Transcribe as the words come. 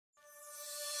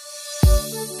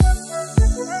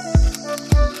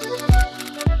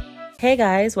Hey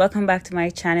guys, welcome back to my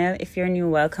channel. If you're new,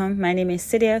 welcome. My name is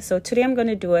Cydia. So today I'm going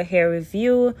to do a hair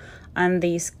review on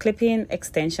these clipping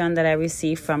extension that I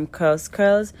received from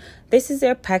CurlsCurls. This is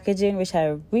their packaging, which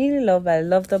I really love. I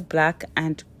love the black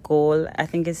and gold. I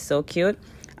think it's so cute.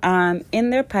 In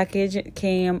their package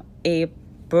came a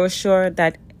brochure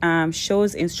that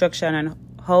shows instruction on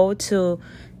how to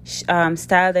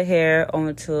style the hair,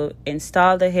 how to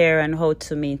install the hair, and how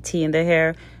to maintain the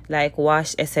hair, like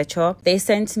wash, etc. They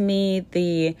sent me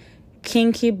the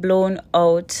Kinky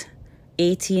Blownout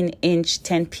 18-inch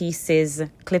 10 pieces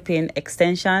clipping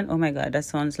extension. Oh my god, that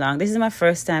sounds long. This is my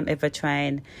first time ever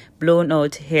trying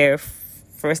Blownout hair,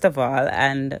 first of all,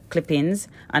 and clippings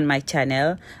on my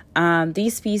channel.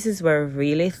 These pieces were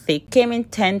really thick. Came in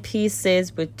 10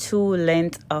 pieces with 2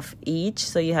 lengths of each,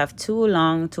 so you have 2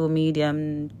 long, 2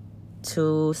 medium,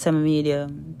 2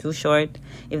 semi-medium, 2 short,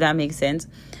 if that makes sense.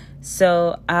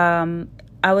 So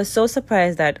I was so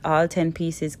surprised that all 10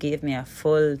 pieces gave me a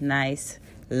full nice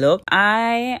look.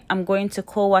 I am going to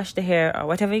co-wash the hair, or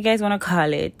whatever you guys want to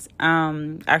call it,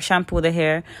 or shampoo the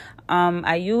hair.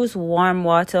 I use warm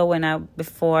water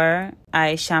before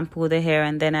I shampoo the hair,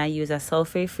 and then I use a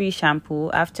sulfate-free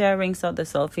shampoo. After I rinse out the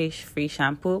sulfate-free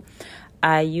shampoo,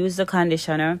 I use the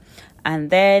conditioner, and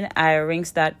then I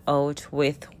rinse that out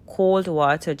with cold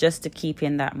water just to keep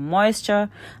in that moisture.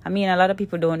 I mean, a lot of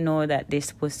people don't know that they're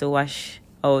supposed to wash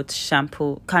out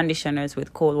conditioners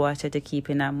with cold water to keep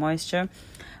in that moisture,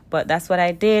 but that's what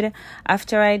I did.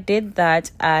 After I did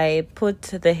that, I put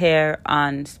the hair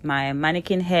on my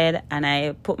mannequin head and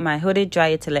I put my hooded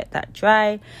dryer to let that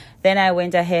dry. Then I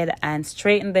went ahead and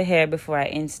straightened the hair before I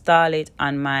install it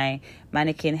on my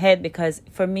mannequin head, because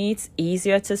for me it's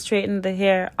easier to straighten the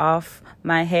hair off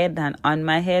my head than on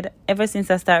my head. Ever since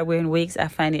I started wearing wigs, I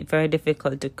find it very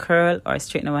difficult to curl or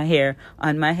straighten my hair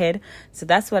on my head. So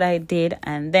that's what I did,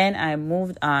 and then I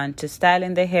moved on to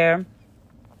styling the hair,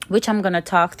 which I'm gonna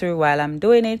talk through while I'm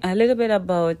doing it. A little bit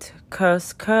about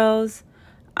CurlsCurls.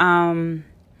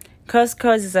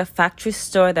 CurlsCurls is a factory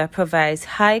store that provides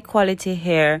high quality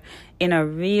hair in a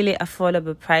really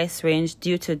affordable price range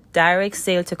due to direct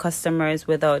sale to customers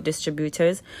without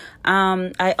distributors.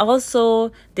 I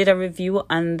also did a review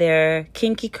on their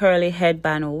Kinky curly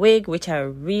headband wig, which I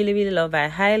really love. I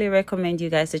highly recommend you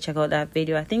guys to check out that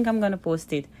video. I think I'm gonna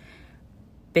post it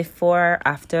before or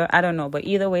after, I don't know, but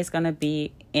either way it's gonna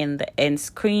be in the end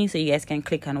screen so you guys can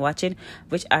click and watch it,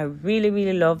 which I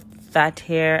really love that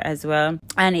hair as well.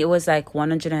 And it was like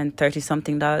 $130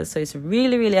 something, so it's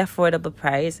really affordable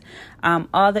price.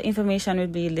 All the information will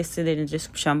be listed in the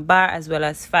description bar, as well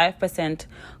as 5%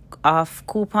 off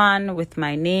coupon with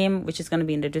my name, which is going to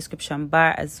be in the description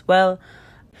bar as well.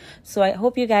 So I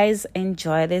hope you guys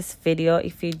enjoy this video.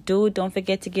 If you do, don't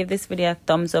forget to give this video a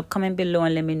thumbs up. Comment below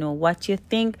and let me know what you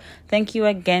think. Thank you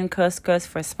again, CurlsCurls,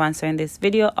 for sponsoring this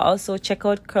video. Also check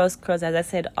out CurlsCurls. As I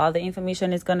said, all the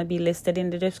information is going to be listed in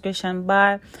the description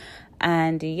bar.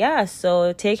 And yeah,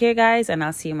 so take care guys, and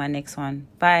I'll see you in my next one.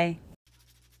 Bye.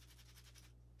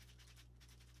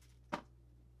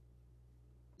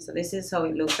 So this is how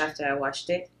it looks after I washed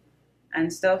it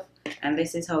and stuff, and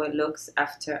this is how it looks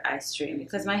after I straighten it.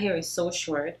 Because my hair is so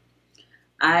short,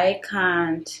 I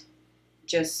can't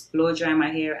just blow dry my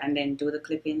hair and then do the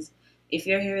clippings. If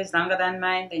your hair is longer than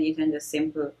mine, then you can just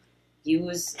simply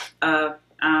use a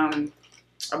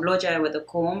blow dryer with a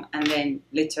comb and then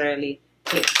literally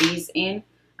clip these in.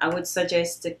 I would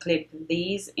suggest to clip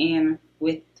these in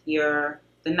with the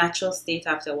natural state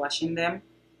after washing them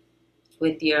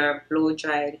with your blow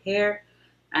dried hair,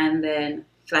 and then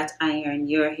flat iron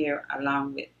your hair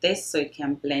along with this so it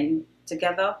can blend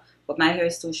together. But my hair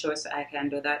is too short, so I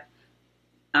can't do that.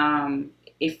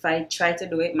 If I try to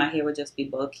do it, my hair will just be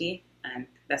bulky, and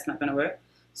that's not gonna work.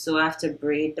 So I have to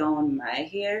braid down my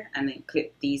hair and then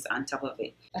clip these on top of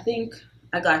it. I think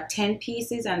I got 10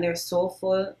 pieces and they're so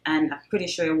full, and I'm pretty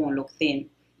sure it won't look thin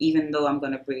even though I'm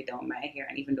gonna braid down my hair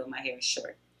and even though my hair is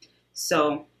short.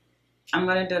 So I'm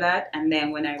gonna do that, and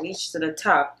then when I reach to the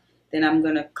top, then I'm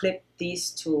gonna clip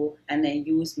these two and then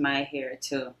use my hair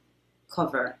to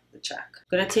cover the track. I'm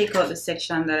gonna take out the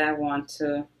section that I want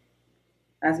to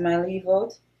as my leave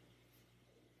out.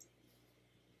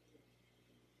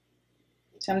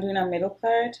 So I'm doing a middle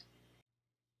part.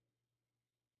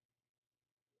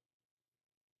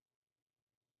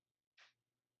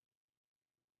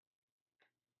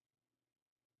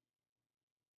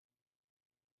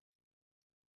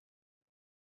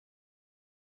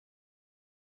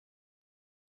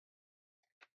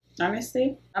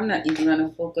 Honestly, I'm not even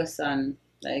gonna focus on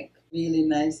like really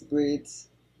nice braids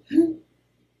because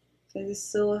it's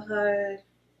so hard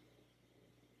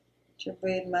to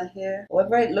braid my hair.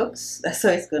 Whatever it looks, that's how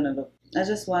it's gonna look. I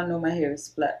just want to know my hair is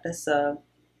flat. That's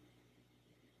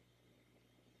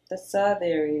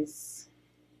there is.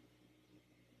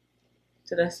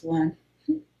 So that's one.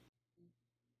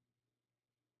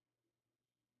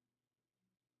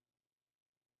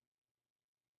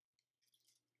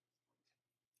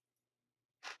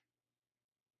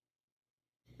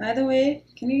 By the way,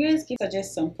 can you guys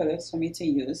suggest some colors for me to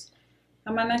use?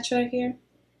 I'm a natural hair.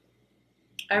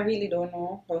 I really don't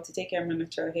know how to take care of my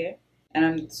natural hair. And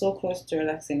I'm so close to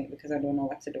relaxing it because I don't know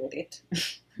what to do with it.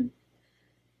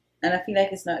 And I feel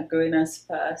like it's not growing as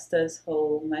fast as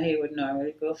how my hair would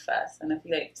normally grow fast. And I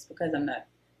feel like it's because I'm not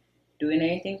doing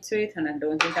anything to it and I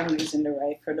don't think I'm using the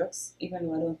right products, even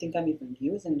though I don't think I'm even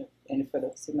using any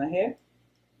products in my hair.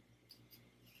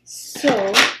 So,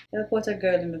 help out a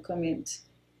girl in the comment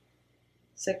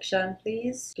section,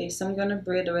 please. Okay, so I'm gonna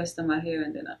braid the rest of my hair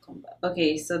and then I'll come back.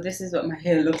 Okay, so this is what my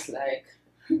hair looks like.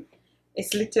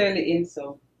 It's literally in,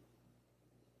 so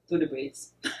do the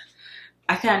braids.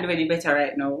 I can't do any better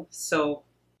right now. So,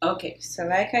 okay, so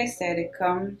like I said, it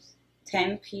comes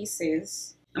 10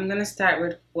 pieces. I'm gonna start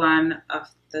with one of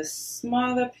the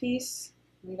smaller piece.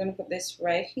 I'm gonna put this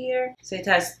right here. So it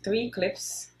has 3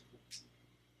 clips.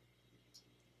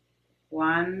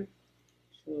 1,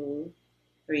 2,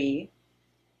 3.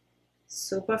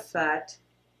 Super flat,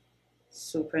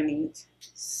 super neat.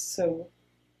 So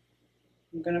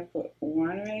I'm gonna put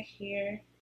one right here.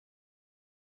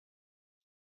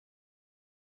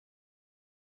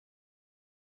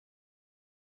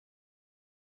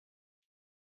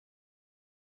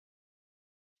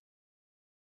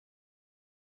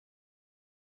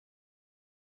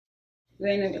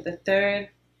 Going in with the third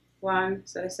one.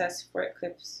 So this has 4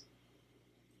 clips.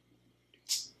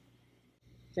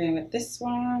 Going with this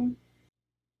one.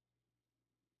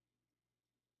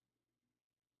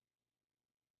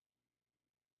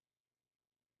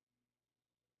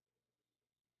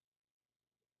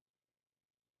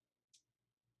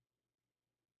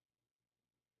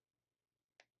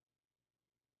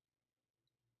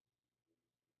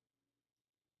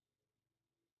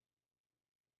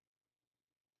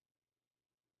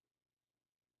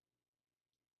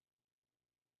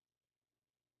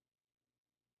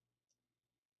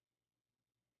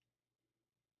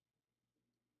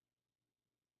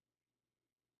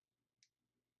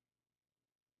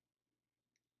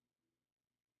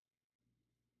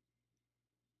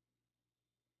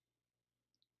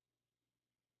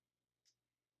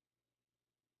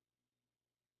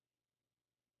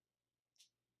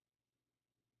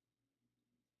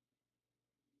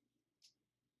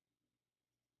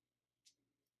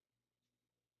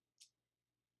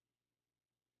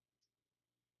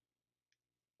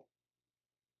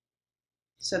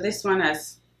 So this one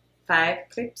has 5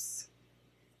 clips.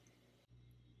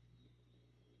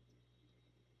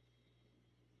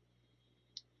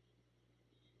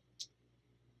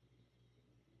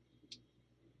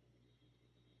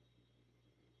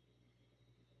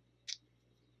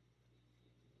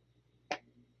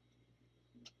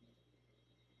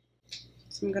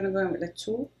 So I'm gonna go in with the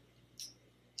 2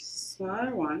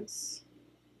 smaller ones.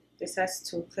 This has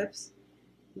 2 clips.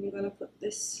 I'm gonna put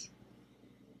this.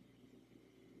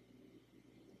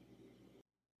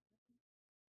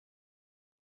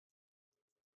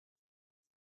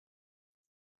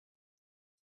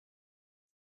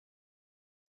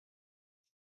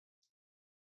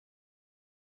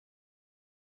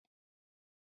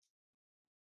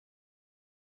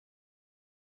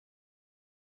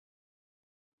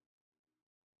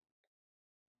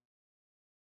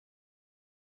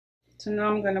 So now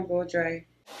I'm gonna blow dry.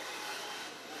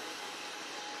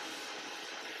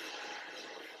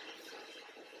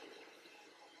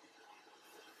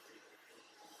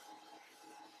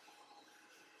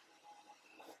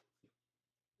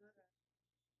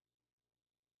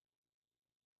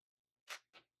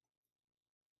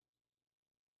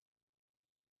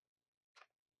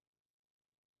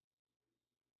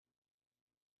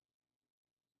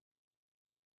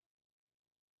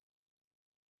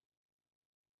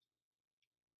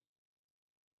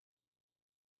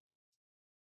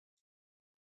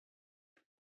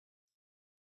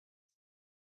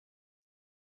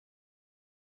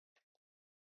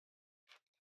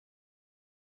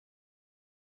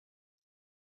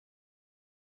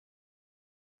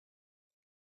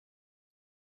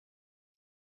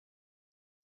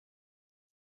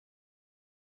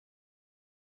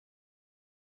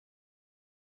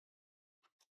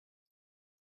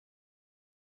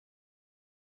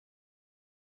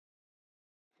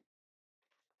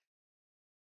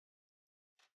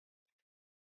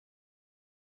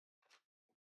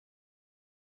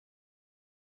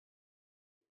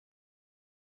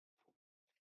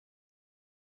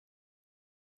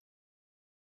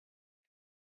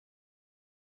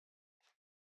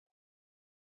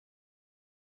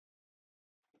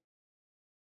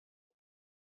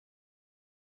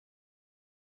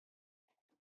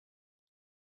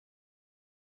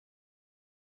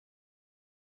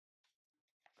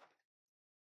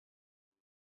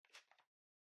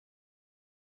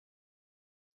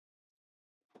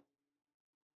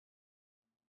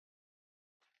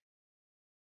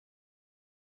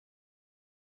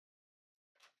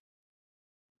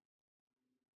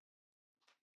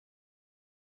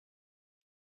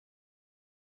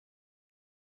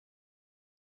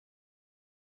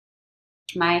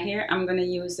 my hair, I'm gonna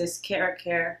use this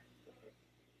Care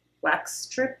wax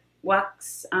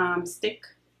stick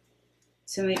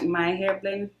to make my hair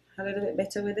blend a little bit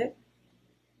better with it.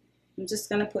 I'm just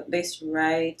gonna put this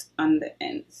right on the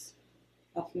ends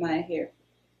of my hair.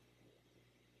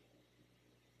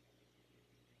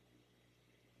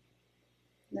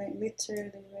 Like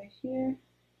literally right here.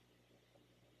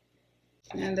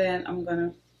 And then I'm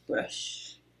gonna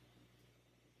brush.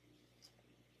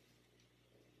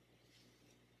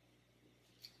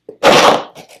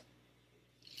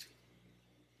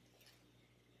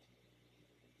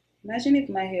 Imagine if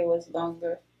my hair was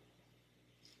longer.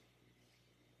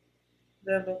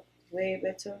 That look way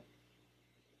better.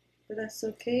 But that's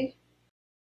okay.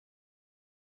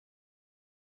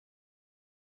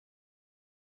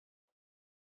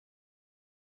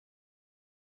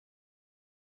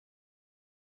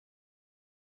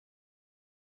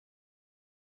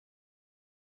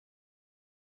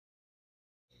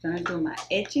 Gonna do my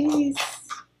edges.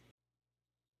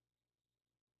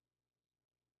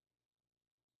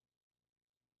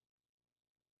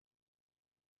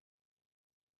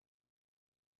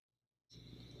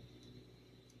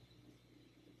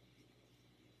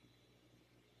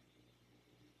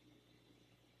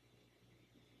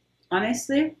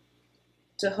 Honestly,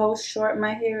 to how short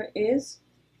my hair is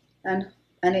and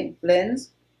it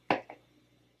blends,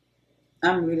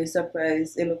 I'm really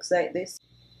surprised it looks like this.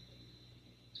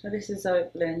 So this is how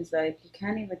it blends. Like you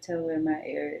can't even tell where my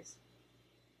hair is.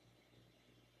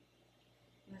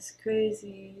 That's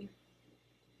crazy.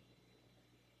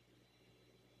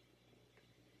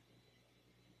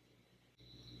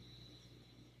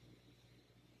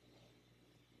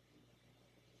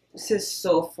 This is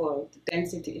so full. The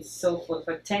density is so full.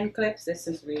 For 10 clips, this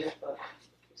is really full.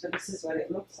 So this is what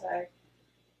it looks like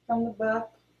from the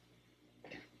back.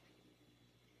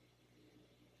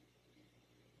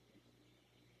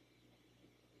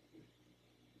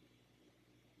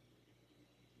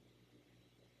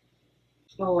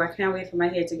 Oh, I can't wait for my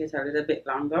hair to get a little bit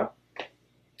longer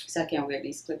so I can wear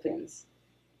these clip-ins.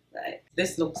 Like,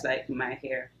 this looks like my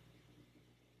hair.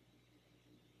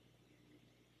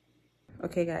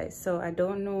 Okay guys, so I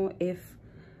don't know if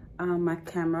my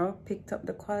camera picked up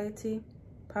the quality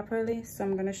properly, so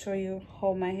I'm gonna show you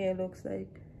how my hair looks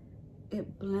like.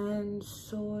 It blends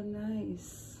so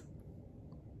nice.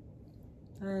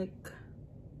 Like,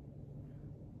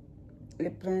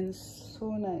 it blends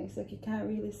so nice. Like, you can't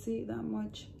really see it that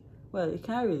much. Well, you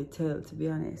can't really tell, to be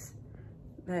honest.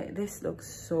 Like, this looks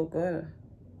so good.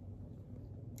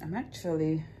 I'm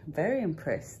actually very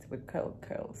impressed with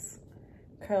CurlsCurls.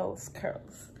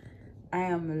 I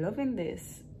am loving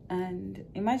this. And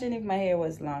imagine if my hair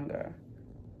was longer.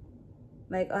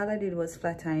 Like, all I did was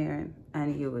flat iron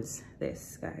and use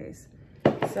this, guys.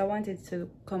 So I wanted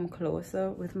to come closer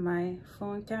with my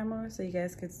phone camera so you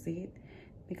guys could see it,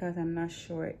 because I'm not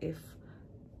sure if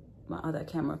my other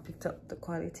camera picked up the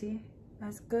quality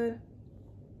as good.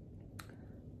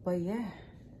 But yeah,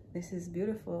 this is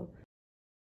beautiful.